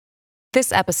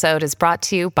This episode is brought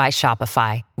to you by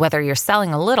Shopify. Whether you're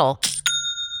selling a little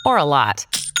or a lot,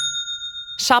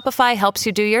 Shopify helps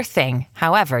you do your thing,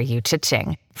 however you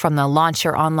cha-ching. From the launch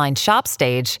your online shop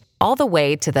stage, all the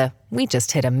way to the we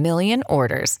just hit 1 million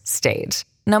orders stage.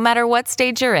 No matter what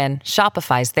stage you're in,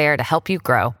 Shopify's there to help you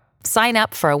grow. Sign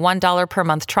up for a $1 per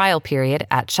month trial period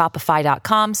at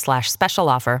shopify.com/special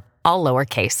offer, all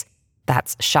lowercase.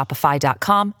 That's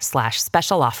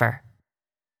shopify.com/special offer.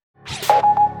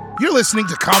 You're listening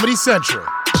to Comedy Central.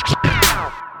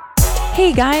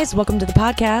 Hey guys, welcome to the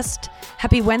podcast.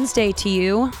 Happy Wednesday to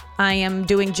you. I am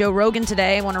doing Joe Rogan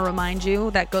today. I want to remind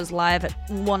you that goes live at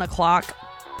 1 o'clock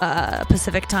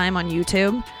Pacific time on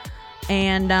YouTube.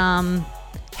 And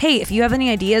hey, if you have any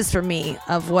ideas for me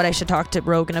of what I should talk to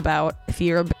Rogan about, if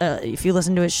you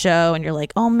listen to his show and you're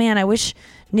like, oh man, I wish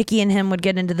Nikki and him would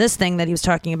get into this thing that he was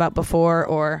talking about before,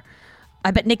 or I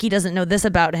bet Nikki doesn't know this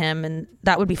about him and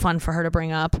that would be fun for her to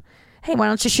bring up. Hey, why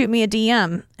don't you shoot me a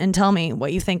DM and tell me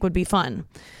what you think would be fun?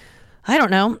 I don't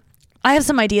know. I have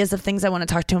some ideas of things I want to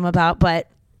talk to him about,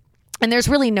 and there's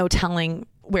really no telling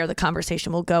where the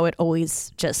conversation will go. It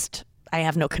always just, I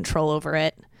have no control over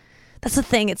it. That's the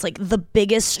thing. It's like the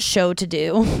biggest show to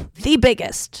do. The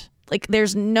biggest. Like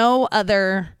there's no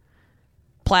other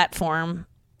platform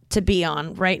to be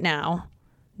on right now.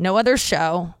 No other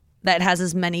show that has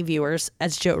as many viewers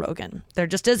as Joe Rogan. There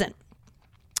just isn't.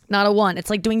 Not a one. It's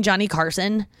like doing Johnny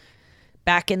Carson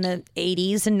back in the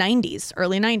 80s and 90s,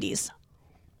 early 90s.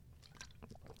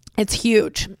 It's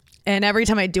huge. And every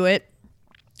time I do it,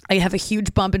 I have a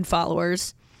huge bump in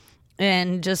followers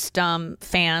and just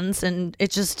fans. And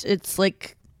it's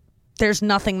like there's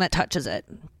nothing that touches it.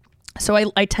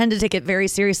 So I tend to take it very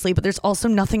seriously, but there's also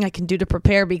nothing I can do to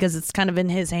prepare because it's kind of in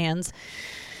his hands.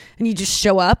 And you just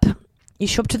show up. You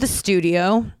show up to the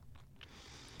studio.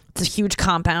 It's a huge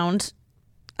compound.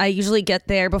 I usually get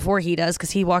there before he does because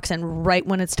he walks in right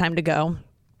when it's time to go.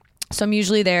 So I'm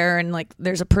usually there and like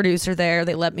there's a producer there.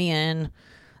 They let me in.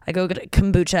 I go get a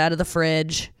kombucha out of the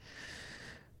fridge.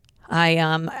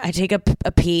 I take a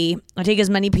pee. I take as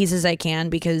many pees as I can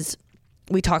because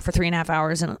we talk for 3.5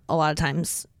 hours and a lot of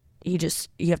times you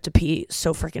have to pee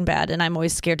so freaking bad. And I'm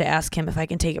always scared to ask him if I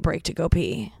can take a break to go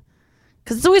pee.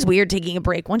 Because it's always weird taking a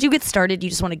break. Once you get started, you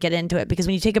just want to get into it. Because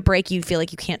when you take a break, you feel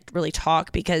like you can't really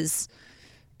talk because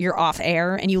you're off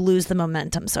air and you lose the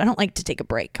momentum. So I don't like to take a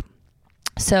break.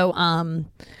 So I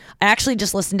actually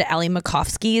just listened to Ali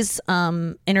Makovsky's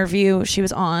interview. She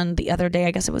was on the other day.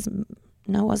 I guess it wasn't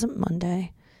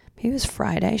Monday. Maybe it was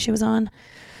Friday she was on.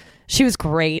 She was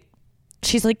great.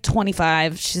 She's like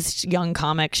 25. She's a young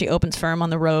comic. She opens for him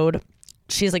on the road.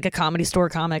 She's like a Comedy Store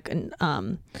comic. And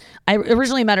I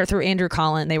originally met her through Andrew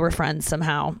Collin. They were friends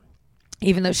somehow,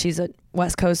 even though she's a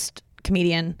West Coast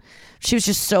comedian. She was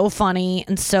just so funny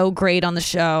and so great on the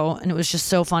show. And it was just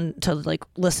so fun to like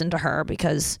listen to her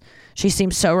because she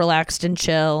seems so relaxed and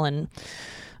chill. And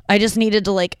I just needed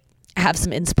to like have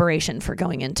some inspiration for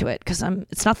going into it. Cause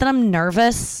it's not that I'm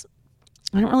nervous.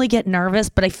 I don't really get nervous,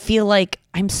 but I feel like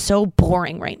I'm so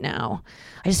boring right now.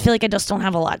 I just feel like I just don't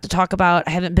have a lot to talk about.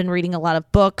 I haven't been reading a lot of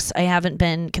books. I haven't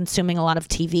been consuming a lot of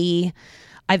TV.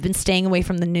 I've been staying away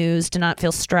from the news to not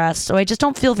feel stressed. So I just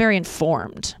don't feel very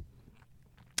informed.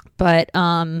 But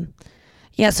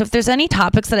yeah, so if there's any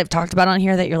topics that I've talked about on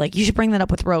here that you're like, you should bring that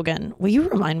up with Rogan, will you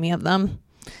remind me of them?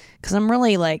 Because I'm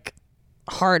really like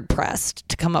hard pressed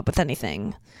to come up with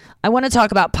anything. I want to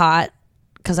talk about pot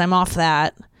because I'm off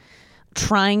that.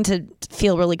 Trying to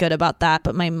feel really good about that,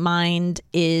 but my mind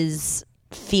is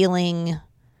feeling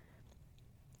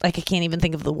like I can't even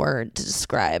think of the word to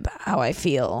describe how I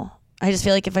feel. I just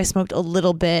feel like if I smoked a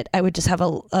little bit, I would just have a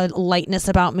lightness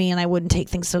about me and I wouldn't take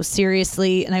things so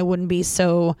seriously and I wouldn't be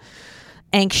so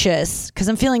anxious because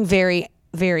I'm feeling very,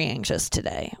 very anxious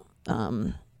today.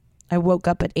 I woke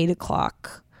up at 8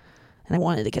 o'clock and I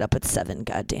wanted to get up at 7,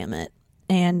 God damn it.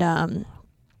 And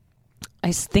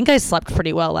I think I slept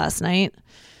pretty well last night.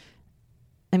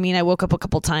 I mean, I woke up a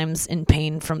couple times in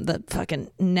pain from the fucking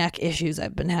neck issues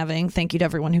I've been having. Thank you to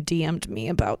everyone who DM'd me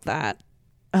about that.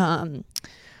 But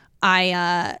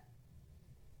I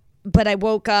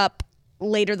woke up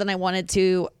later than I wanted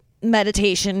to.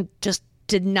 Meditation just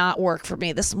did not work for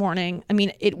me this morning. I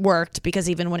mean, it worked because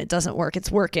even when it doesn't work,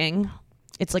 it's working.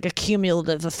 It's like a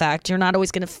cumulative effect. You're not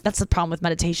always going to, that's the problem with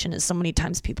meditation is so many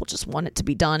times people just want it to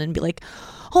be done and be like,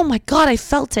 oh my God, I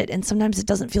felt it. And sometimes it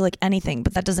doesn't feel like anything,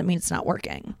 but that doesn't mean it's not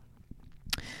working.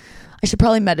 I should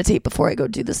probably meditate before I go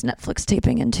do this Netflix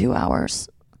taping in 2 hours.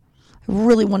 I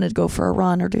really wanted to go for a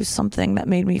run or do something that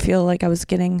made me feel like I was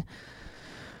getting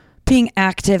being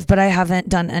active, but I haven't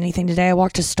done anything today. I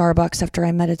walked to Starbucks after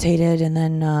I meditated, and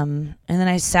then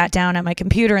I sat down at my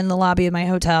computer in the lobby of my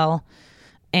hotel,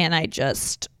 and I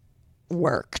just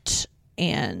worked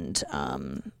and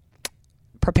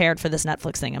prepared for this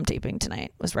Netflix thing I'm taping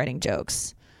tonight. Was writing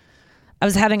jokes. I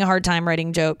was having a hard time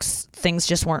writing jokes. Things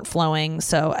just weren't flowing,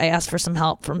 so I asked for some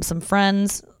help from some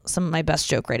friends, some of my best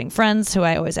joke writing friends who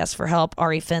I always ask for help: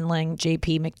 Ari Finling,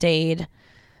 JP McDade,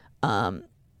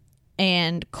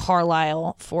 and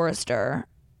Carlisle Forrester.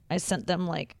 I sent them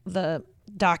like the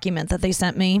document that they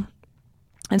sent me.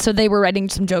 And so they were writing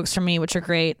some jokes for me, which are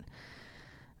great.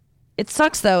 It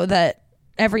sucks though that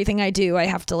everything I do, I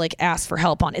have to like ask for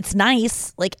help on. It's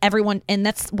nice, like everyone, and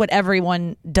that's what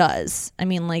everyone does. I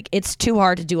mean, like it's too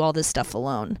hard to do all this stuff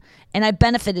alone. And I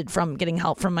benefited from getting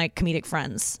help from my comedic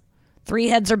friends. 3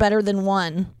 heads are better than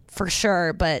one for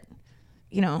sure, but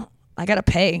you know, I got to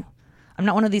pay. I'm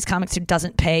not one of these comics who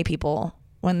doesn't pay people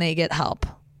when they get help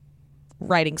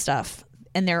writing stuff.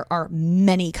 And there are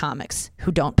many comics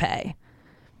who don't pay.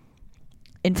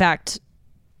 In fact,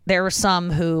 there are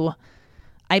some who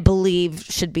I believe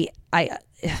should be,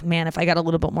 if I got a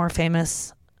little bit more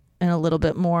famous and a little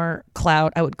bit more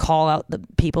clout, I would call out the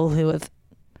people who have,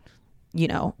 you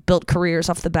know, built careers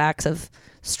off the backs of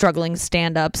struggling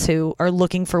stand-ups who are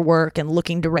looking for work and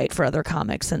looking to write for other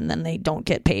comics, and then they don't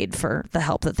get paid for the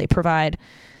help that they provide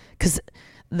because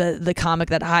the comic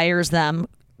that hires them,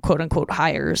 quote unquote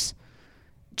hires,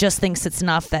 just thinks it's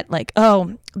enough that like,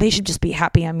 oh, they should just be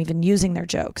happy I'm even using their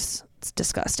jokes. It's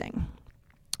disgusting.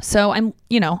 So I'm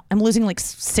losing like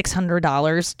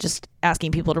 $600 just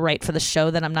asking people to write for the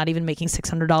show that I'm not even making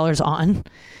 $600 on.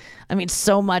 I mean,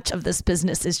 so much of this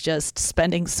business is just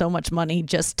spending so much money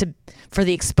just for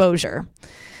the exposure.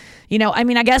 You know, I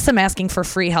mean, I guess I'm asking for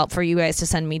free help for you guys to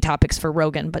send me topics for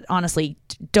Rogan, but honestly,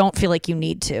 don't feel like you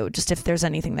need to, just if there's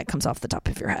anything that comes off the top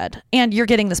of your head. And you're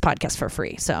getting this podcast for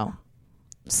free, so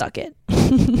suck it.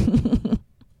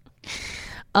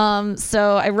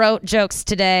 So I wrote jokes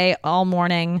today all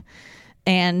morning.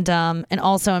 And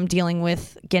also I'm dealing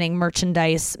with getting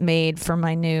merchandise made for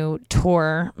my new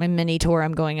tour, my mini tour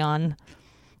I'm going on.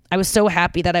 I was so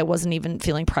happy that I wasn't even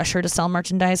feeling pressure to sell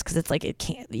merchandise because it's like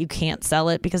you can't sell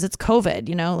it because it's COVID,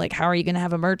 you know, like how are you going to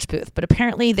have a merch booth? But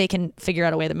apparently they can figure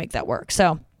out a way to make that work.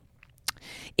 So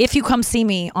if you come see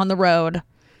me on the road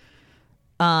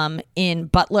in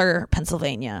Butler,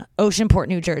 Pennsylvania, Oceanport,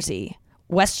 New Jersey,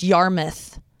 West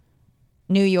Yarmouth,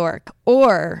 New York,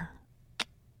 or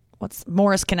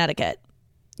Morris, Connecticut,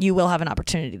 you will have an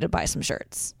opportunity to buy some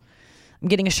shirts. I'm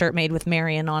getting a shirt made with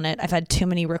Marion on it. I've had too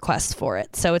many requests for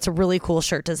it. So it's a really cool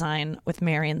shirt design with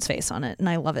Marion's face on it. And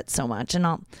I love it so much. And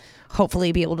I'll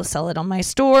hopefully be able to sell it on my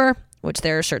store, which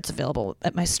there are shirts available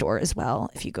at my store as well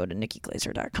if you go to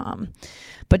nikkiglaser.com.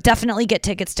 But definitely get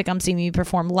tickets to come see me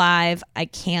perform live. I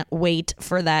can't wait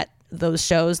for those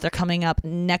shows. They're coming up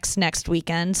next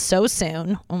weekend so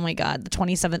soon. Oh my God, the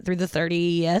 27th through the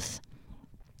 30th.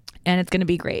 And it's going to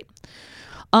be great.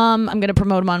 I'm going to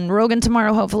promote them on Rogan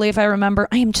tomorrow, hopefully, if I remember.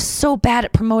 I am just so bad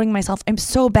at promoting myself. I'm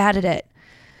so bad at it.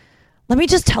 Let me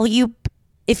just tell you,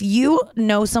 if you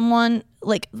know someone,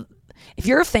 like if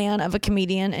you're a fan of a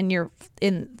comedian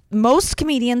and most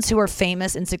comedians who are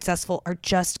famous and successful are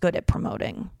just good at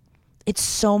promoting. It's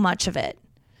so much of it.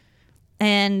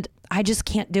 And I just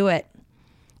can't do it.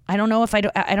 I don't know if I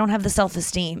don't have the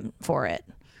self-esteem for it.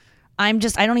 I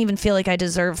don't even feel like I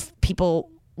deserve people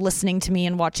listening to me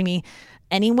and watching me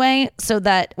anyway, so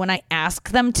that when I ask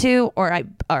them to, or I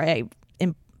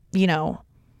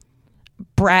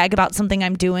brag about something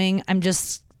I'm doing, I'm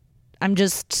just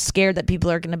scared that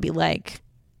people are going to be like,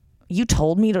 you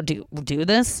told me to do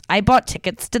this. I bought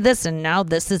tickets to this and now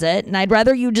this is it. And I'd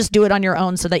rather you just do it on your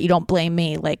own so that you don't blame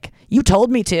me. Like, you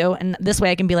told me to, and this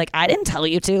way I can be like, I didn't tell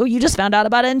you to. You just found out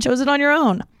about it and chose it on your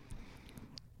own.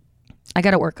 I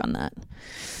got to work on that.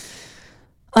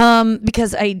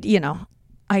 Because I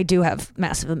do have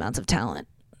massive amounts of talent.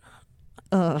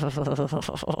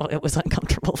 It was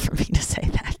uncomfortable for me to say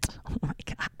that. Oh my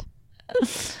God.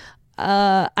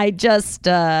 I'm just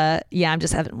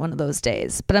having one of those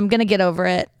days, but I'm going to get over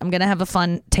it. I'm going to have a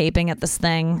fun taping at this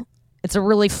thing. It's a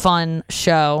really fun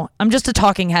show. I'm just a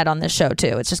talking head on this show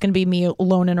too. It's just going to be me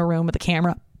alone in a room with a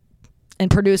camera and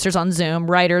producers on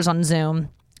Zoom, writers on Zoom.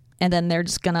 And then they're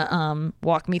just going to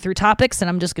walk me through topics, and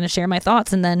I'm just going to share my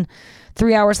thoughts. And then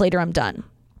 3 hours later, I'm done.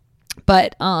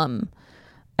 But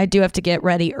I do have to get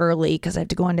ready early because I have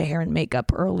to go into hair and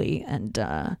makeup early and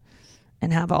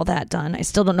have all that done. I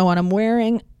still don't know what I'm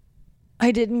wearing.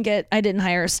 I didn't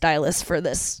hire a stylist for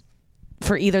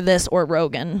either this or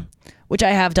Rogan, which I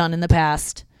have done in the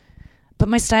past. But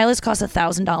my stylist costs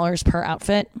 $1,000 per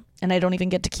outfit. and I don't even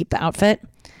get to keep the outfit.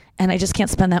 And I just can't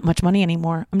spend that much money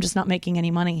anymore. I'm just not making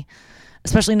any money,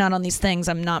 especially not on these things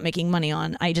I'm not making money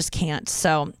on. I just can't.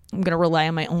 So I'm going to rely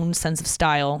on my own sense of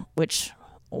style, which,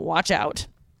 watch out.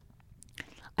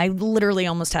 I literally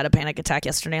almost had a panic attack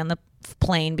yesterday on the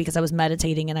plane because I was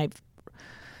meditating, and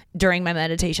during my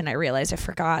meditation, I realized I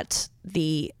forgot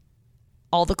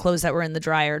all the clothes that were in the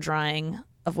dryer drying,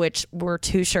 of which were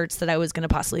 2 shirts that I was going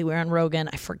to possibly wear on Rogan.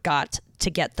 I forgot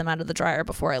to get them out of the dryer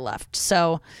before I left.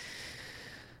 So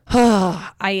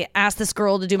I asked this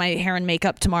girl to do my hair and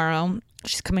makeup tomorrow.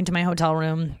 She's coming to my hotel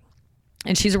room,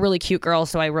 and she's a really cute girl.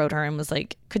 So I wrote her and was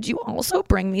like, could you also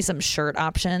bring me some shirt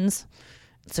options?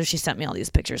 So she sent me all these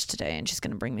pictures today, and she's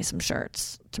going to bring me some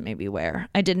shirts to maybe wear.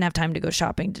 I didn't have time to go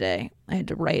shopping today. I had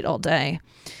to write all day.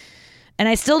 And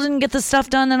I still didn't get the stuff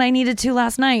done that I needed to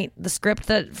last night. The script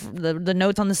the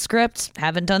notes on the script,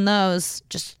 haven't done those.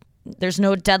 Just, there's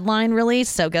no deadline release,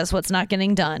 so guess what's not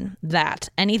getting done? That.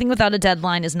 Anything without a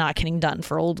deadline is not getting done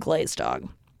for old Glazed Dog.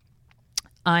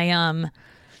 So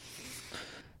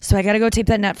I got to go tape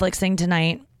that Netflix thing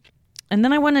tonight. And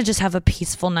then I want to just have a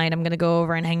peaceful night. I'm going to go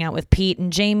over and hang out with Pete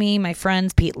and Jamie, my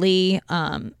friends, Pete Lee,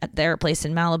 at their place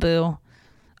in Malibu.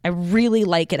 I really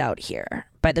like it out here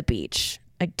by the beach.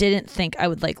 I didn't think I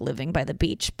would like living by the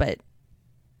beach, but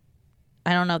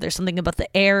I don't know. There's something about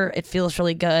the air. It feels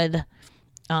really good.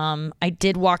 I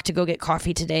did walk to go get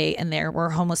coffee today, and there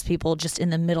were homeless people just in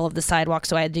the middle of the sidewalk,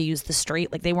 so I had to use the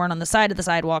street. Like, they weren't on the side of the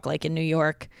sidewalk like in New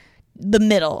York. The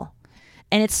middle.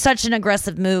 And it's such an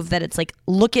aggressive move that it's like,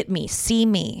 look at me, see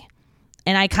me.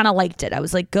 And I kind of liked it. I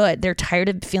was like, good. They're tired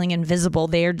of feeling invisible.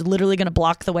 They're literally going to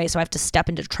block the way, so I have to step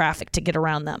into traffic to get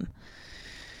around them.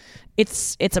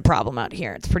 It's a problem out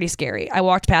here. It's pretty scary. I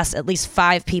walked past at least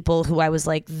 5 people who I was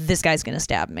like, this guy's going to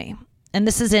stab me. And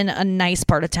this is in a nice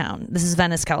part of town. This is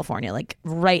Venice, California, like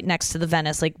right next to the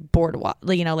Venice, like boardwalk,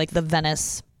 you know, like the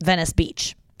Venice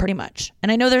Beach, pretty much.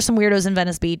 And I know there's some weirdos in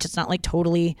Venice Beach. It's not like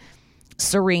totally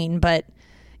serene, but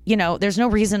you know, there's no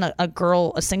reason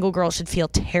a single girl should feel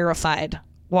terrified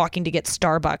walking to get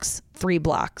Starbucks 3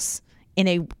 blocks in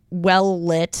a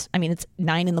well-lit, I mean, it's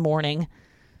 9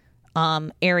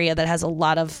 a.m, area that has a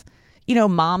lot of, you know,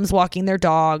 moms walking their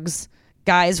dogs,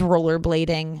 guys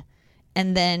rollerblading,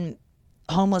 and then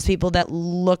homeless people that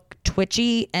look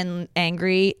twitchy and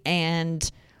angry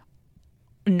and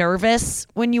nervous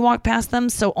when you walk past them.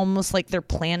 So almost like they're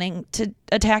planning to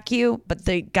attack you, but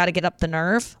they got to get up the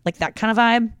nerve, like that kind of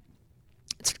vibe.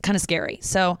 It's kind of scary.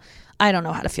 So I don't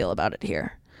know how to feel about it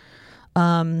here.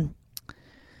 I'm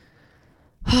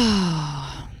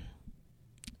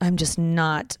just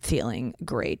not feeling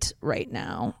great right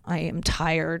now. I am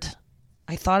tired.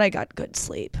 I thought I got good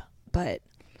sleep, but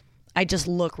I just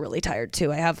look really tired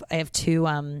too. I have 2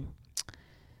 of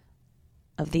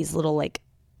these little like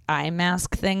eye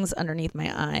mask things underneath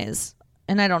my eyes,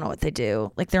 and I don't know what they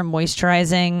do. Like, they're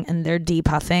moisturizing and they're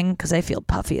depuffing because I feel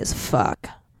puffy as fuck.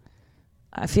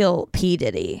 I feel P.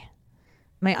 Diddy.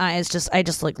 My eyes I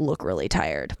just like look really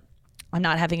tired. I'm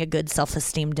not having a good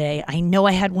self-esteem day. I know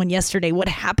I had one yesterday. What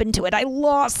happened to it? I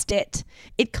lost it.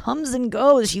 It comes and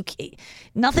goes.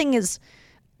 Nothing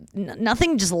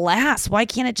just lasts. Why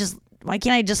can't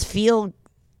I just feel?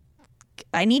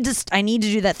 I need to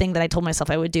do that thing that I told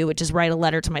myself I would do, which is write a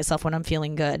letter to myself when I'm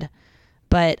feeling good.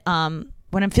 But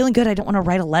when I'm feeling good, I don't want to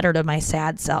write a letter to my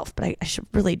sad self, but I should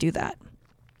really do that.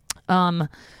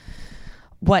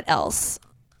 What else?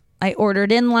 I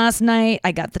ordered in last night.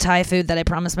 I got the Thai food that I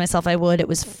promised myself I would. It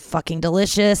was fucking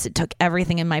delicious. It took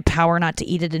everything in my power not to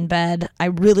eat it in bed. I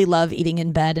really love eating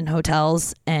in bed in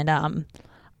hotels, and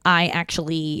I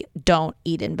actually don't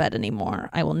eat in bed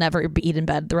anymore. I will never eat in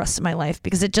bed the rest of my life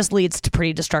because it just leads to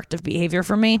pretty destructive behavior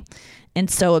for me. And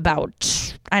so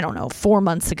about, 4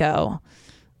 months ago,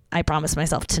 I promised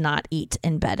myself to not eat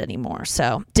in bed anymore.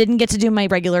 So didn't get to do my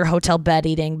regular hotel bed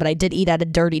eating, but I did eat at a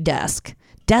dirty desk.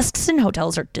 Desks in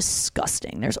hotels are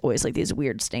disgusting. There's always like these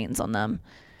weird stains on them.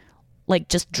 Like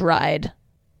just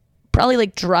probably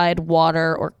like dried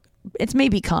water, or it's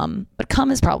maybe cum, but cum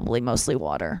is probably mostly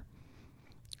water.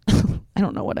 I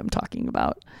don't know what I'm talking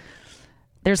about.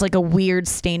 There's like a weird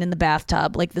stain in the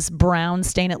bathtub, like this brown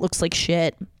stain. It looks like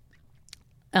shit.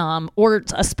 Or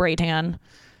a spray tan,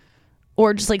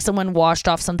 or just like someone washed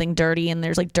off something dirty and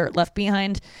there's like dirt left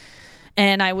behind.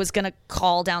 And I was going to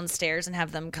call downstairs and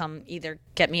have them come either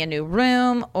get me a new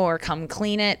room or come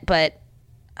clean it. But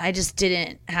I just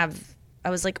didn't have, I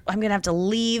was like, I'm going to have to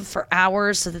leave for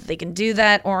hours so that they can do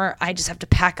that. Or I just have to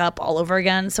pack up all over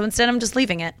again. So instead I'm just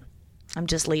leaving it.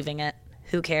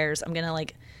 Who cares? I'm going to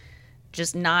like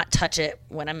just not touch it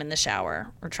when I'm in the shower,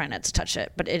 or try not to touch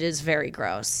it. But it is very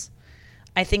gross.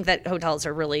 I think that hotels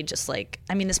are really just like,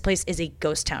 I mean, this place is a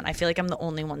ghost town. I feel like I'm the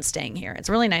only one staying here. It's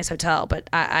a really nice hotel, but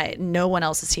I no one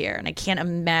else is here, and I can't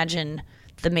imagine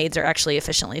the maids are actually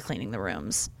efficiently cleaning the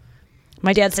rooms.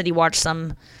 My dad said he watched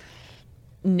some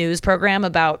news program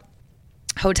about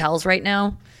hotels right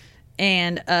now,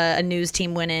 and a news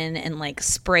team went in and like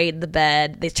sprayed the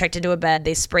bed. They checked into a bed.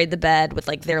 They sprayed the bed with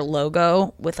like their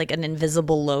logo, with like an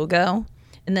invisible logo,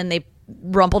 and then they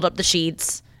rumpled up the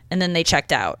sheets, and then they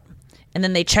checked out. And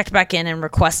then they checked back in and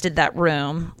requested that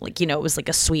room, like, it was like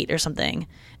a suite or something.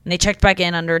 And they checked back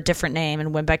in under a different name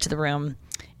and went back to the room.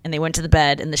 And they went to the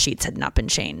bed, and the sheets had not been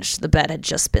changed. The bed had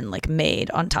just been like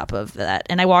made on top of that.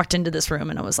 And I walked into this room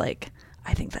and I was like,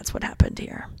 I think that's what happened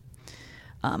here.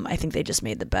 I think they just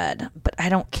made the bed, but I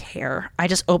don't care. I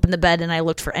just opened the bed and I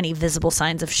looked for any visible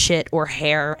signs of shit or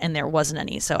hair, and there wasn't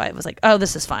any. So I was like, oh,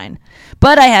 this is fine.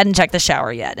 But I hadn't checked the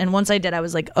shower yet. And once I did, I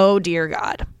was like, oh, dear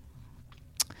God.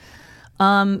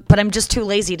 But I'm just too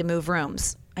lazy to move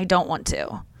rooms. I don't want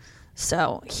to.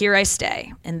 So here I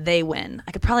stay, and they win.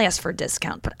 I could probably ask for a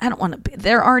discount, but I don't want to be.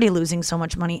 They're already losing so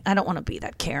much money. I don't want to be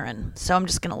that Karen. So I'm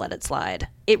just going to let it slide.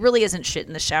 It really isn't shit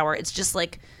in the shower. It's just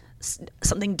like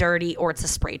something dirty, or it's a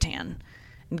spray tan.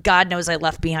 And God knows I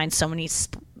left behind so many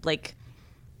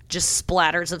just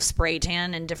splatters of spray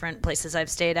tan in different places I've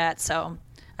stayed at. So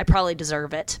I probably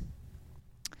deserve it.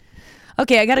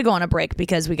 Okay, I got to go on a break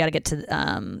because we got to get to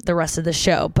the rest of the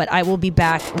show, but I will be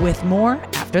back with more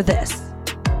after this.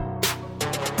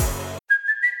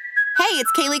 Hey,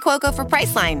 it's Kaylee Cuoco for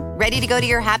Priceline. Ready to go to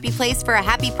your happy place for a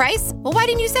happy price? Well, why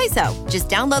didn't you say so? Just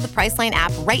download the Priceline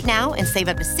app right now and save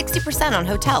up to 60% on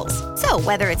hotels. So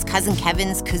whether it's Cousin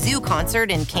Kevin's Kazoo Concert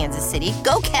in Kansas City,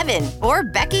 go Kevin, or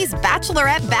Becky's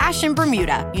Bachelorette Bash in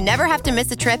Bermuda, you never have to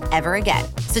miss a trip ever again.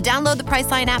 So download the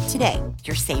Priceline app today.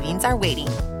 Your savings are waiting.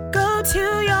 Go to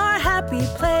your happy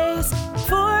place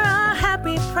for a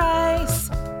happy price.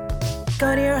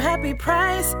 Go to your happy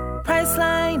price,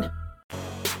 Priceline.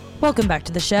 Welcome back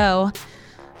to the show.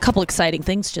 A couple exciting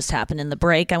things just happened in the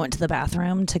break. I went to the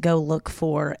bathroom to go look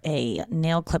for a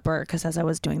nail clipper because as I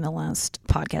was doing the last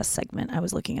podcast segment, I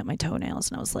was looking at my toenails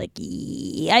and I was like,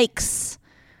 yikes.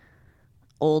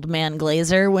 Old man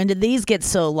Glazer, when did these get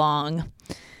so long?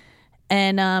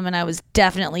 And I was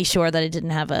definitely sure that I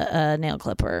didn't have a nail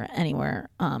clipper anywhere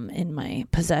in my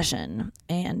possession.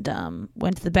 And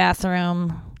went to the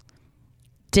bathroom,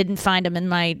 didn't find them in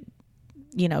my,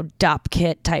 DOP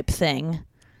kit type thing.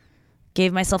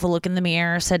 Gave myself a look in the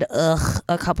mirror, said ugh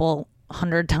a couple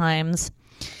 100 times.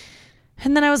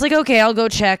 And then I was like, okay, I'll go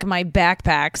check my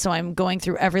backpack. So I'm going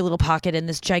through every little pocket in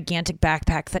this gigantic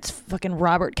backpack that's fucking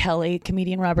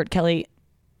comedian Robert Kelly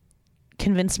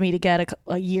convinced me to get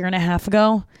a year and a half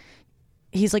ago.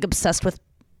 He's like obsessed with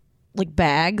like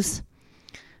bags,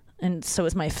 and so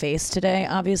is my face today,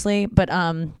 obviously. But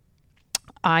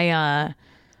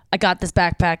I got this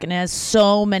backpack and it has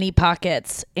so many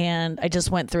pockets, and I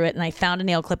just went through it and I found a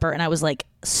nail clipper and I was like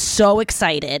so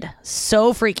excited,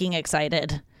 so freaking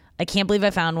excited. I can't believe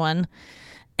I found one.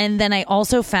 And then I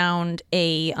also found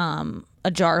a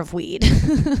jar of weed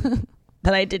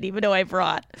that I didn't even know I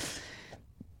brought.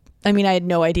 I mean, I had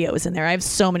no idea it was in there. I have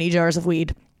so many jars of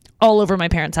weed all over my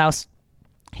parents' house,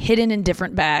 hidden in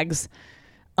different bags.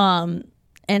 And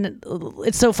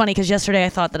it's so funny because yesterday I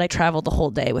thought that I traveled the whole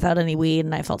day without any weed,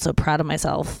 and I felt so proud of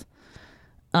myself.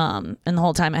 And the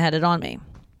whole time I had it on me.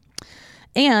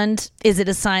 And is it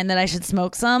a sign that I should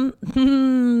smoke some?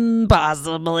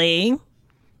 Possibly.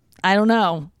 I don't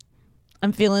know.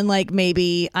 I'm feeling like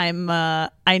maybe I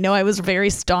know I was very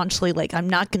staunchly like, I'm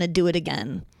not going to do it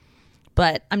again.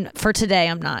 But for today,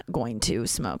 I'm not going to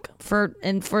smoke for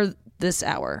this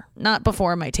hour. Not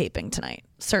before my taping tonight.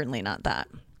 Certainly not that.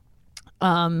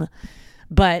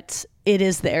 But it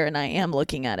is there, and I am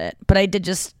looking at it. But I did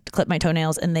just clip my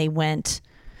toenails, and they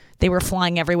were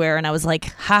flying everywhere, and I was like,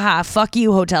 haha, fuck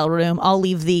you, hotel room. I'll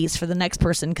leave these for the next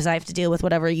person because I have to deal with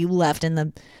whatever you left in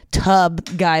the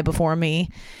tub guy before me.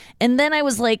 And then I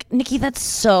was like, Nikki, that's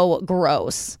so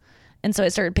gross. And so I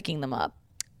started picking them up.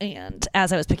 And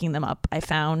as I was picking them up, I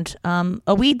found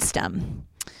a weed stem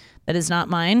that is not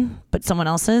mine, but someone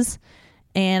else's.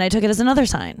 And I took it as another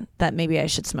sign that maybe I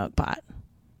should smoke pot.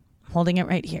 I'm holding it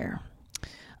right here.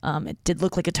 It did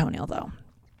look like a toenail, though.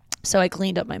 So I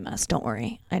cleaned up my mess. Don't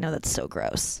worry. I know that's so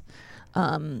gross.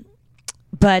 So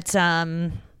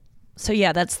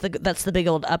yeah, that's the big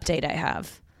old update I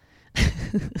have.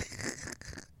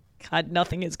 God,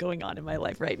 nothing is going on in my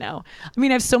life right now. I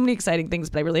mean, I have so many exciting things,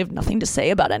 but I really have nothing to say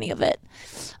about any of it.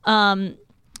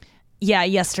 Yeah,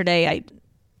 yesterday I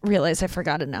realized I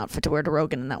forgot an outfit to wear to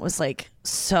Rogan, and that was like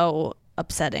so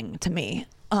upsetting to me.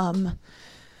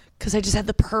 because I just had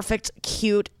the perfect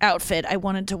cute outfit I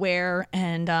wanted to wear,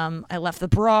 and I left the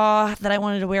bra that I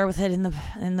wanted to wear with it in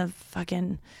the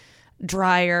fucking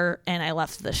dryer, and I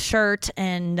left the shirt,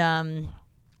 and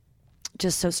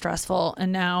just so stressful.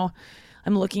 And now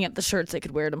I'm looking at the shirts I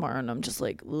could wear tomorrow, and I'm just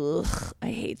like, ugh,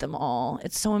 I hate them all.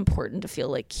 It's so important to feel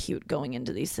like cute going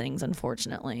into these things,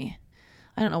 unfortunately.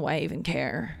 I don't know why I even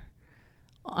care.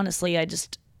 Honestly,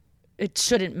 it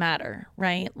shouldn't matter,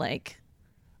 right? Like,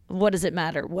 what does it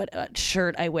matter what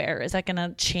shirt I wear? Is that going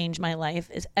to change my life?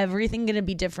 Is everything going to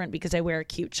be different because I wear a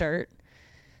cute shirt?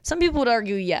 Some people would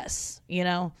argue yes,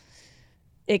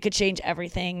 it could change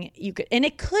everything. And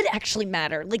it could actually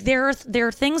matter. Like there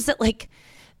are things that like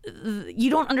you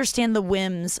don't understand the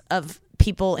whims of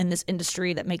people in this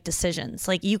industry that make decisions.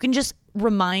 Like you can just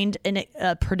remind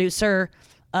a producer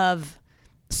of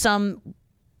some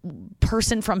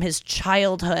person from his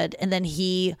childhood, and then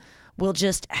he will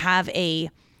just have a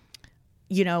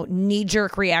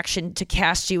knee-jerk reaction to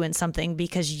cast you in something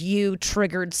because you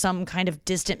triggered some kind of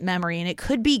distant memory. And it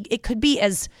could be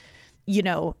as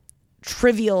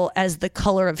trivial as the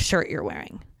color of shirt you're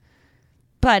wearing.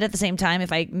 But at the same time,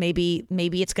 if I maybe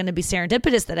it's going to be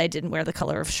serendipitous that I didn't wear the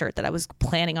color of shirt that I was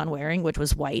planning on wearing, which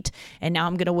was white, and now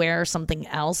I'm going to wear something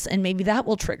else, and maybe that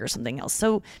will trigger something else.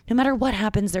 So no matter what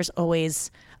happens, there's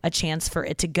always a chance for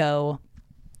it to go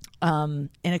in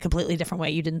a completely different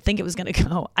way you didn't think it was going to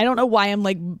go. I don't know why I'm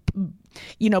like,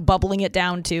 bubbling it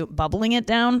down.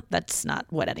 That's not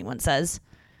what anyone says.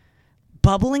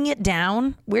 Bubbling it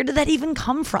down? Where did that even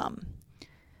come from?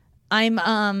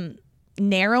 I'm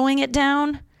narrowing it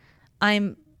down.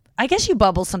 I guess you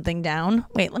bubble something down.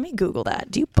 Wait, let me Google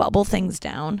that. Do you bubble things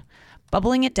down?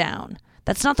 Bubbling it down.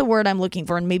 That's not the word I'm looking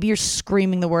for, and maybe you're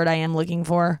screaming the word I am looking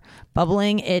for.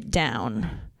 Bubbling it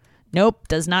down. Nope,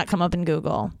 does not come up in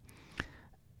Google.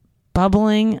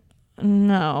 Bubbling,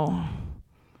 no.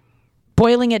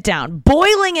 Boiling it down.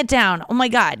 Oh my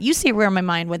God. You see where my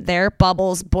mind went there.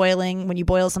 Bubbles, boiling. When you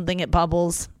boil something, it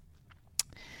bubbles.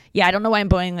 Yeah, I don't know why I'm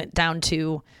boiling it down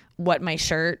to what my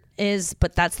shirt is,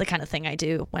 but that's the kind of thing I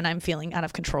do when I'm feeling out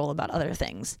of control about other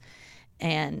things.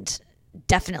 And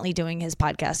definitely doing his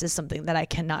podcast is something that I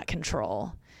cannot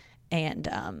control. And,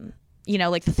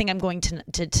 like the thing I'm going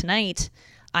to tonight,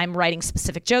 I'm writing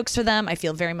specific jokes for them. I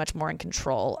feel very much more in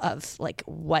control of like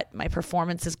what my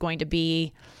performance is going to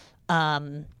be.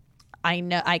 I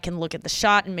know I can look at the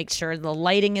shot and make sure the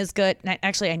lighting is good.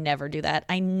 Actually, I never do that.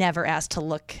 I never ask to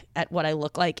look at what I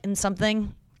look like in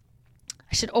something.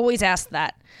 I should always ask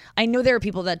that. I know there are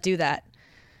people that do that.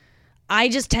 I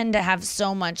just tend to have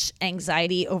so much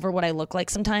anxiety over what I look like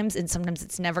sometimes, and sometimes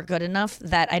it's never good enough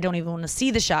that I don't even want to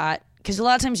see the shot. Because a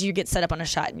lot of times you get set up on a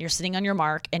shot and you're sitting on your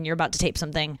mark and you're about to tape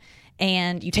something,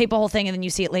 and you tape a whole thing and then you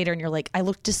see it later and you're like, I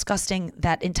looked disgusting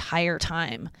that entire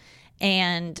time.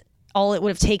 And all it would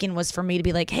have taken was for me to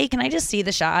be like, hey, can I just see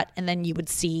the shot? And then you would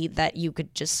see that you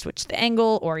could just switch the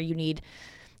angle, or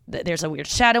there's a weird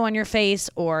shadow on your face,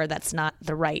 or that's not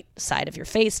the right side of your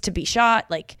face to be shot.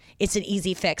 Like, it's an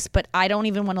easy fix, but I don't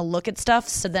even want to look at stuff,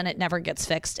 so then it never gets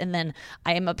fixed. And then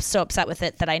I am so upset with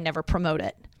it that I never promote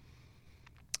it.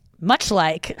 Much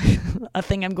like a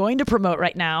thing I'm going to promote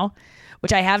right now,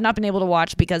 which I have not been able to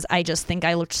watch because I just think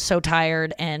I looked so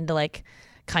tired and like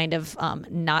kind of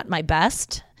not my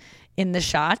best in the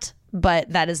shot.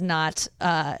 But that is not,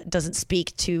 doesn't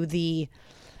speak to the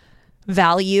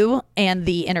value and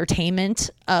the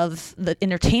entertainment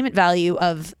value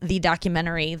of the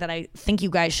documentary that I think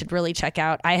you guys should really check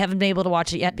out. I haven't been able to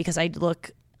watch it yet because I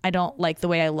don't like the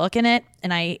way I look in it,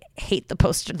 and I hate the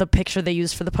poster. The picture they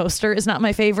used for the poster is not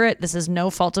my favorite. This is no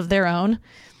fault of their own.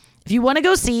 If you want to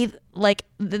go see, like,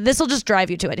 this will just drive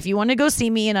you to it. If you want to go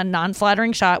see me in a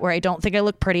non-flattering shot where I don't think I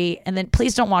look pretty, and then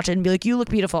please don't watch it and be like, you look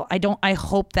beautiful. I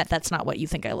hope that that's not what you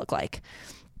think I look like.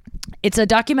 It's a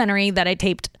documentary that I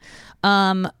taped,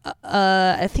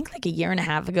 I think like a year and a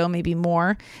half ago, maybe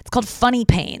more. It's called Funny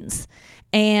Pains.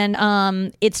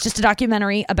 And it's just a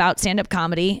documentary about stand-up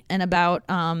comedy and about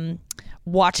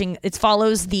watching. It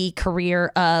follows the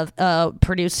career of a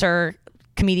producer,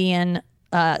 comedian,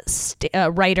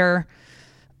 writer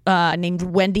named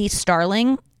Wendy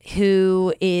Starling,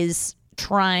 who is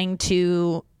trying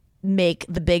to make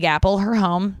the Big Apple her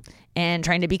home and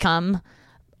trying to become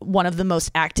one of the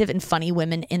most active and funny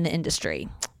women in the industry.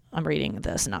 I'm reading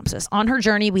the synopsis. On her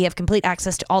journey, we have complete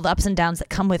access to all the ups and downs that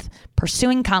come with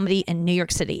pursuing comedy in New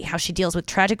York City, how she deals with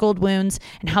tragic old wounds,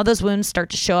 and how those wounds start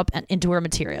to show up into her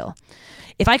material.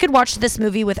 If I could watch this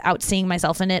movie without seeing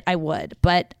myself in it, I would,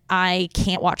 but I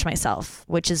can't watch myself,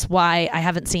 which is why I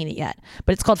haven't seen it yet.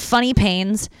 But it's called Funny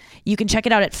Pains. You can check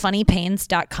it out at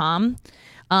funnypains.com.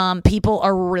 People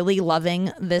are really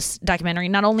loving this documentary.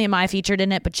 Not only am I featured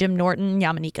in it, but Jim Norton,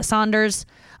 Yamaneika Saunders,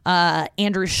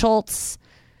 Andrew Schultz,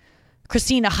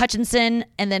 Christina Hutchinson,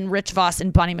 and then Rich Voss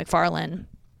and Bonnie McFarlane.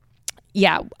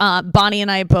 Yeah, Bonnie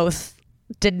and I both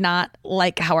did not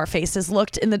like how our faces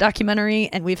looked in the documentary,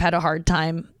 and we've had a hard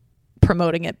time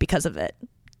promoting it because of it.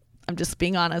 I'm just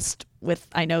being honest with,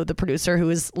 I know the producer who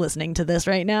is listening to this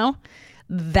right now.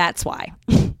 That's why.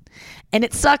 And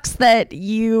it sucks that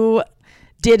you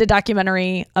did a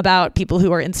documentary about people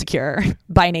who are insecure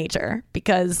by nature,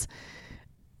 because,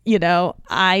 you know,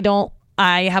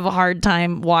 I have a hard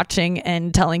time watching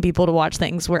and telling people to watch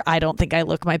things where I don't think I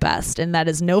look my best. And that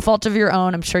is no fault of your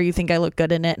own. I'm sure you think I look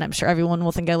good in it, and I'm sure everyone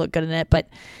will think I look good in it. But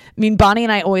I mean, Bonnie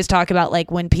and I always talk about,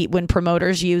 like, when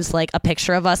promoters use like a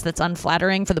picture of us that's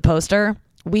unflattering for the poster,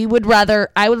 I would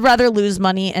rather lose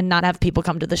money and not have people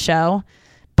come to the show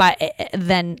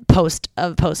than post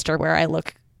a poster where I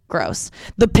look gross.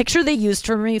 The picture they used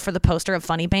for me for the poster of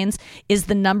Funny Pains is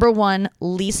the #1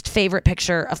 least favorite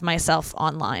picture of myself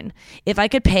online. If I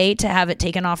could pay to have it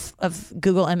taken off of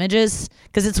Google Images,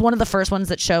 because it's one of the first ones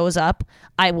that shows up,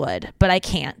 I would, but I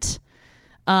can't.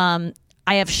 I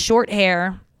have short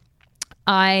hair.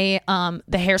 The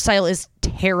hairstyle is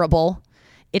terrible.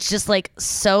 It's just like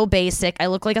so basic. I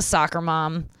look like a soccer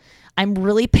mom. I'm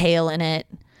really pale in it.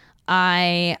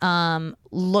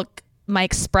 My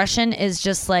expression is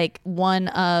just like one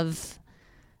of,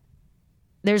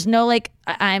 there's no, like,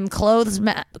 I'm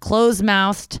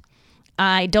closed-mouthed.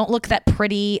 I don't look that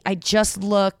pretty. I just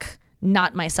look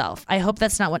not myself. I hope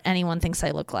that's not what anyone thinks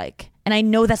I look like. And I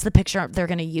know that's the picture they're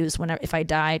going to use if I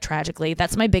die tragically.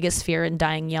 That's my biggest fear in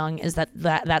dying young, is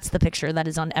that's the picture that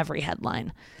is on every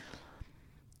headline.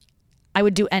 I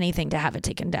would do anything to have it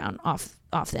taken down off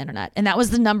the internet. And that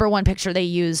was the #1 picture they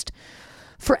used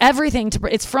for everything.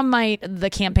 It's from the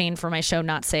campaign for my show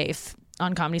Not Safe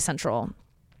on Comedy Central.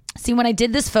 See, when I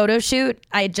did this photo shoot,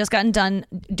 I had just gotten done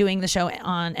doing the show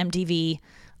on MTV,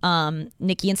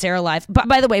 Nikki and Sarah Live. But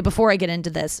by the way, before I get into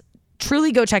this,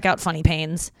 truly go check out Funny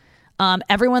Pains.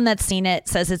 Everyone that's seen it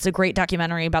says it's a great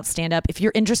documentary about stand-up. If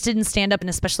you're interested in stand-up, and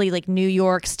especially like New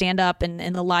York stand-up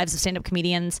and the lives of stand-up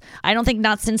comedians, I don't think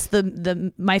not since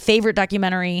my favorite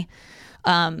documentary,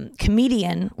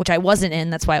 Comedian, which I wasn't in,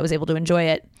 that's why I was able to enjoy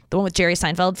it, the one with Jerry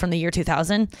Seinfeld from the year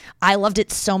 2000. I loved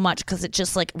it so much because it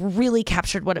just like really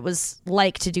captured what it was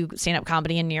like to do stand-up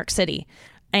comedy in New York City.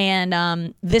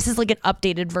 And this is like an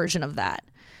updated version of that.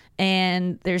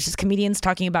 And there's just comedians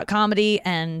talking about comedy,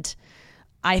 and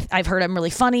I've heard I'm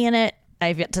really funny in it.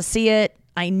 I've yet to see it.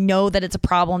 I know that it's a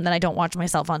problem that I don't watch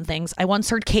myself on things. I once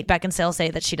heard Kate Beckinsale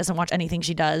say that she doesn't watch anything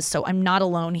she does, so I'm not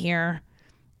alone here.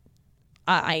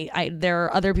 There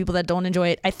are other people that don't enjoy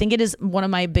it. I think it is one of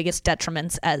my biggest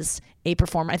detriments as a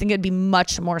performer. I think it'd be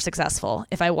much more successful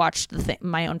if I watched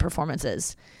my own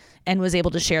performances and was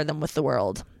able to share them with the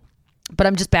world. But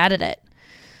I'm just bad at it.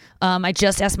 I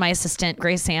just asked my assistant,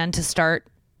 Grace Ann, to start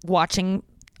watching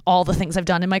all the things I've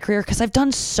done in my career, because I've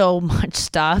done so much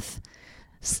stuff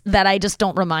that I just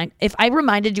don't remind. If I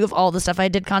reminded you of all the stuff I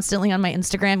did constantly on my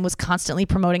Instagram, was constantly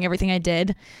promoting everything I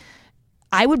did,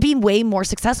 I would be way more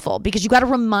successful, because you got to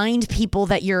remind people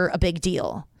that you're a big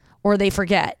deal, or they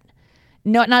forget.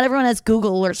 No, not everyone has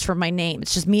Google alerts for my name.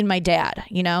 It's just me and my dad,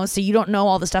 you know? So you don't know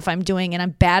all the stuff I'm doing, and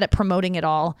I'm bad at promoting it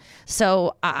all.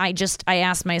 So I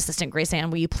asked my assistant, Grace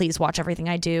Ann, will you please watch everything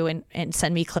I do and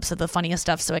send me clips of the funniest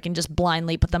stuff so I can just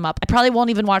blindly put them up. I probably won't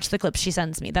even watch the clips she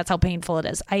sends me. That's how painful it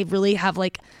is. I really have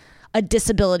like a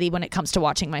disability when it comes to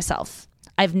watching myself.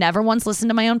 I've never once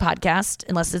listened to my own podcast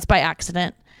unless it's by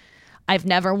accident. I've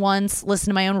never once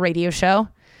listened to my own radio show.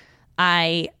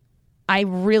 I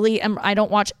really am. I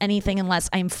don't watch anything unless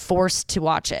I'm forced to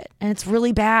watch it. And it's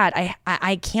really bad.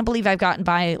 I can't believe I've gotten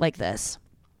by like this.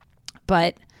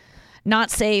 But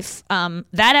Not Safe, that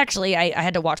actually, I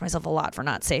had to watch myself a lot for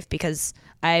Not Safe, because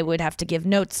I would have to give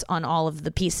notes on all of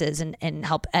the pieces and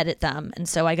help edit them. And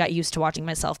so I got used to watching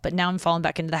myself. But now I'm falling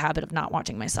back into the habit of not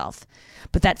watching myself.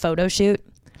 But that photo shoot,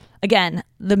 again,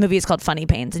 the movie is called Funny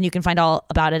Pains, and you can find all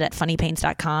about it at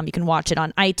funnypains.com. You can watch it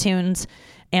on iTunes,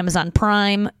 Amazon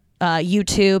Prime,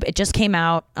 YouTube. It just came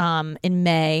out in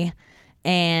May,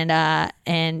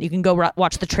 and you can go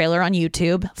watch the trailer on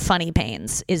YouTube. Funny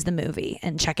Pains is the movie,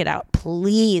 and check it out.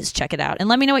 Please check it out, and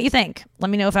let me know what you think.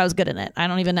 Let me know if I was good in it. I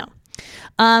don't even know.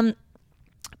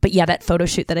 But yeah, that photo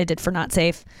shoot that I did for Not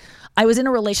Safe, I was in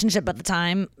a relationship at the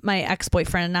time. My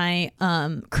ex-boyfriend and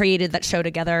I created that show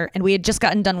together, and we had just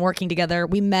gotten done working together.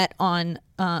 We met on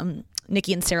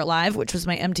Nikki and Sarah Live, which was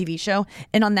my MTV show.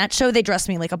 And on that show, they dressed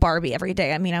me like a Barbie every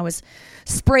day. I mean, I was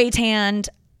spray tanned,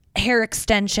 hair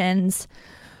extensions,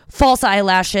 false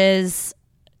eyelashes,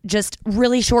 just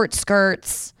really short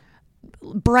skirts,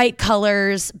 bright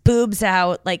colors, boobs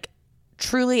out, like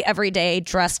truly every day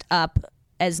dressed up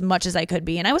as much as I could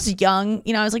be. And I was young,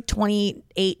 I was like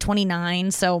 28,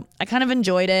 29. So I kind of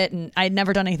enjoyed it. And I'd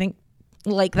never done anything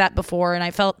like that before. And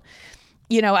I felt,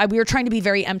 we were trying to be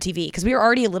very MTV because we were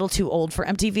already a little too old for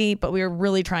MTV, but we were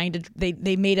really trying to,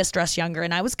 they made us dress younger.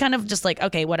 And I was kind of just like,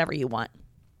 okay, whatever you want.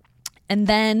 And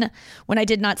then when I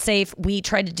did Not Safe, we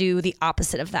tried to do the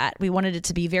opposite of that. We wanted it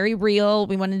to be very real.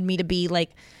 We wanted me to be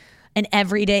like an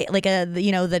everyday, like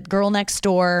the girl next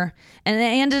door. And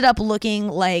I ended up looking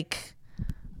like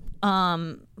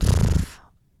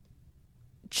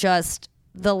just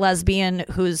the lesbian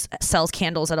who sells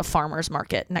candles at a farmer's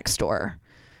market next door.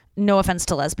 No offense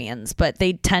to lesbians, but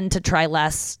they tend to try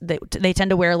less. They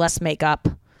tend to wear less makeup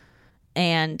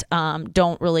and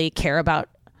don't really care about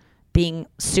being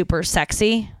super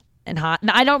sexy and hot.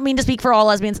 Now, I don't mean to speak for all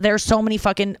lesbians. There are so many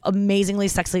fucking amazingly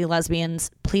sexy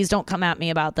lesbians. Please don't come at me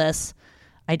about this.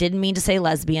 I didn't mean to say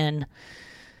lesbian,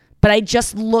 but I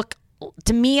just look,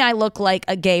 to me, I look like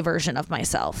a gay version of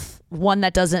myself. One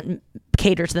that doesn't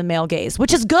cater to the male gaze,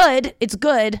 which is good. It's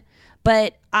good,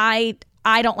 but I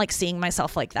don't like seeing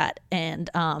myself like that. And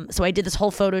so I did this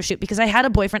whole photo shoot because I had a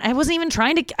boyfriend. I wasn't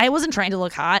trying to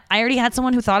look hot. I already had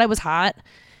someone who thought I was hot.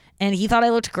 And he thought I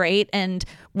looked great. And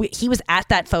he was at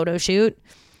that photo shoot.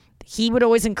 He would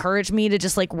always encourage me to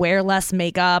just like wear less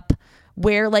makeup,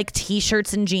 wear like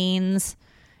t-shirts and jeans.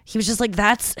 He was just like,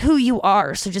 that's who you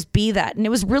are. So just be that. And it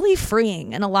was really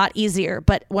freeing and a lot easier.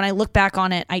 But when I look back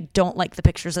on it, I don't like the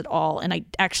pictures at all. And I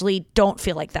actually don't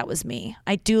feel like that was me.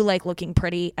 I do like looking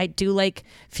pretty. I do like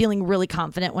feeling really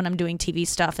confident when I'm doing TV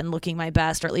stuff and looking my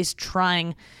best, or at least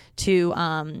trying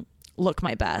to look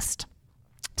my best.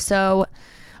 So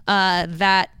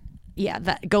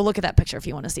go look at that picture if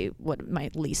you want to see what my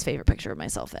least favorite picture of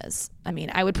myself is. I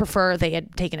mean, I would prefer they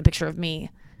had taken a picture of me.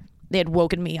 They had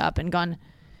woken me up and gone,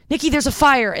 Nikki, there's a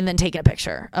fire, and then taken a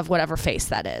picture of whatever face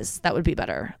that is. That would be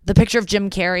better. The picture of Jim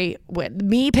Carrey with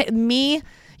me,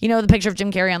 the picture of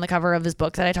Jim Carrey on the cover of his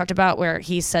book that I talked about, where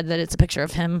he said that it's a picture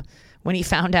of him when he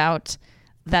found out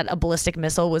that a ballistic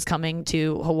missile was coming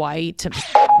to Hawaii to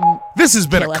This has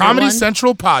been a Comedy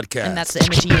Central podcast. And that's the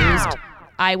image he used.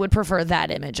 I would prefer that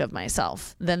image of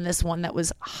myself than this one that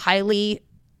was highly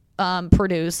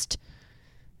produced,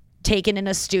 taken in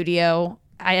a studio.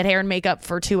 I had hair and makeup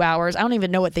for 2 hours. I don't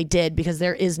even know what they did because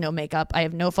there is no makeup. I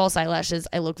have no false eyelashes.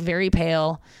 I look very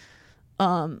pale.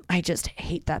 I just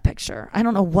hate that picture. I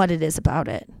don't know what it is about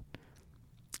it.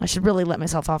 I should really let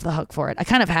myself off the hook for it. I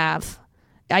kind of have.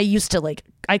 I used to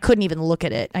I couldn't even look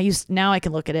at it. Now I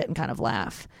can look at it and kind of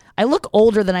laugh. I look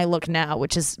older than I look now,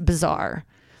 which is bizarre.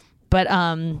 But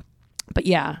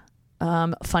yeah,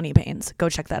 Funny Pains. Go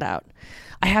check that out.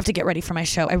 I have to get ready for my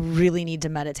show. I really need to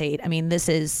meditate. I mean,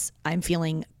 I'm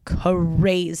feeling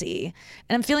crazy.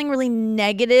 And I'm feeling really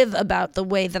negative about the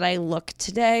way that I look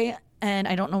today. And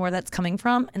I don't know where that's coming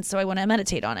from. And so I want to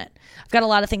meditate on it. I've got a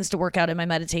lot of things to work out in my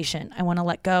meditation. I want to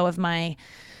let go of my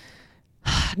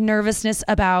nervousness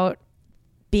about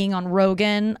being on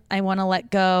Rogan. I want to let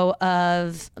go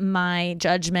of my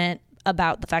judgment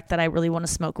about the fact that I really want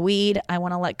to smoke weed. I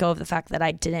want to let go of the fact that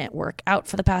I didn't work out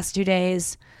for the past 2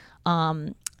 days.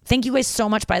 Thank you guys so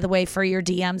much, by the way, for your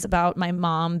DMs about my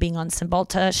mom being on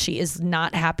Cymbalta. She is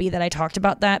not happy that I talked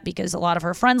about that because a lot of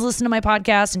her friends listen to my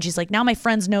podcast, and she's like, now my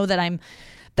friends know that I'm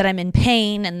in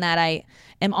pain and that I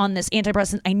am on this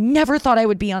antidepressant. I never thought I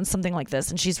would be on something like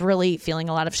this, and she's really feeling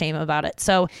a lot of shame about it.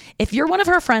 So if you're one of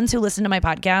her friends who listen to my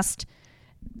podcast,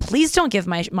 please don't give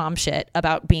my mom shit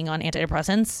about being on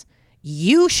antidepressants.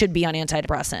 You should be on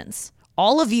antidepressants.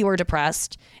 All of you are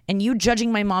depressed, and you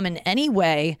judging my mom in any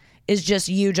way is just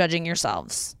you judging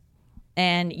yourselves.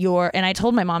 And I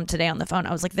told my mom today on the phone,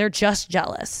 I was like, they're just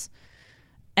jealous.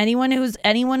 Anyone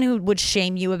who would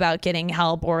shame you about getting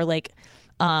help or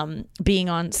being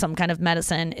on some kind of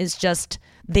medicine is just,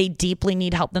 they deeply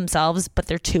need help themselves, but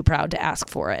they're too proud to ask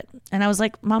for it. And I was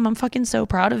like, Mom, I'm fucking so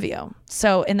proud of you.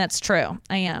 So, and that's true.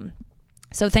 I am.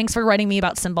 So thanks for writing me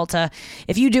about Cymbalta.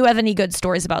 If you do have any good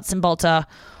stories about Cymbalta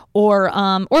or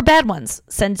bad ones,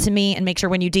 send to me, and make sure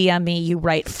when you DM me, you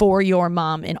write "for your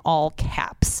mom" in all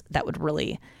caps. That would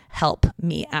really help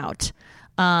me out.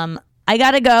 I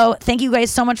gotta go. Thank you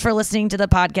guys so much for listening to the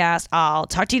podcast. I'll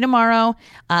talk to you tomorrow.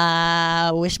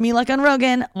 Wish me luck on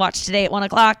Rogan. Watch today at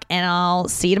 1:00, and I'll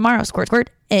see you tomorrow. Squirt, squirt,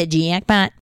 jackpot.